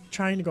 I'm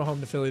trying to go home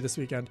to Philly this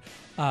weekend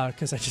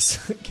because I just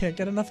can't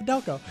get enough of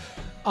Delco.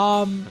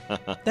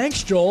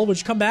 Thanks, Joel. Would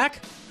you come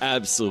back?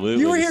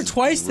 Absolutely. You were here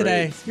twice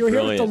today. You were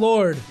here with the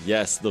Lord.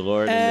 Yes, the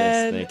Lord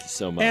and this. Thank you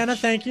so much. Anna,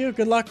 thank you.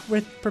 Good luck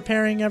with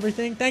preparing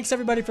everything. Thanks,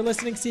 everybody, for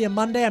listening. See you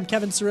Monday. I'm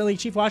Kevin Cirilli,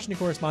 Chief Washington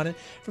Correspondent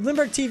for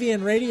Bloomberg TV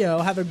and Radio.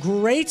 Have a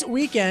great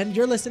weekend.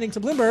 You're listening to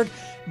Bloomberg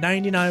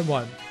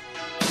 99.1.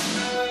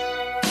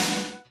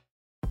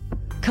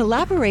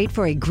 Collaborate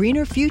for a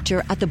greener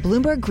future at the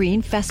Bloomberg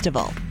Green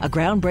Festival, a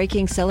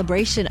groundbreaking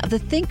celebration of the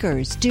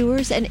thinkers,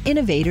 doers, and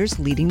innovators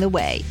leading the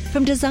way.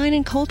 From design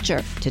and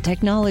culture to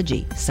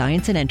technology,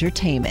 science, and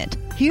entertainment.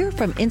 Hear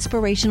from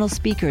inspirational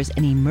speakers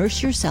and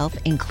immerse yourself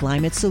in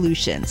climate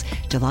solutions.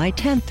 July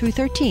 10th through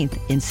 13th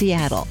in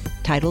Seattle.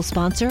 Title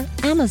sponsor,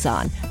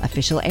 Amazon.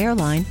 Official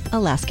airline,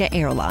 Alaska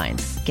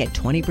Airlines. Get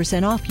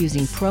 20% off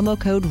using promo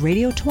code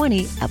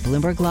radio20 at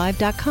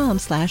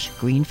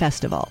BloombergLive.com/Green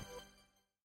Festival.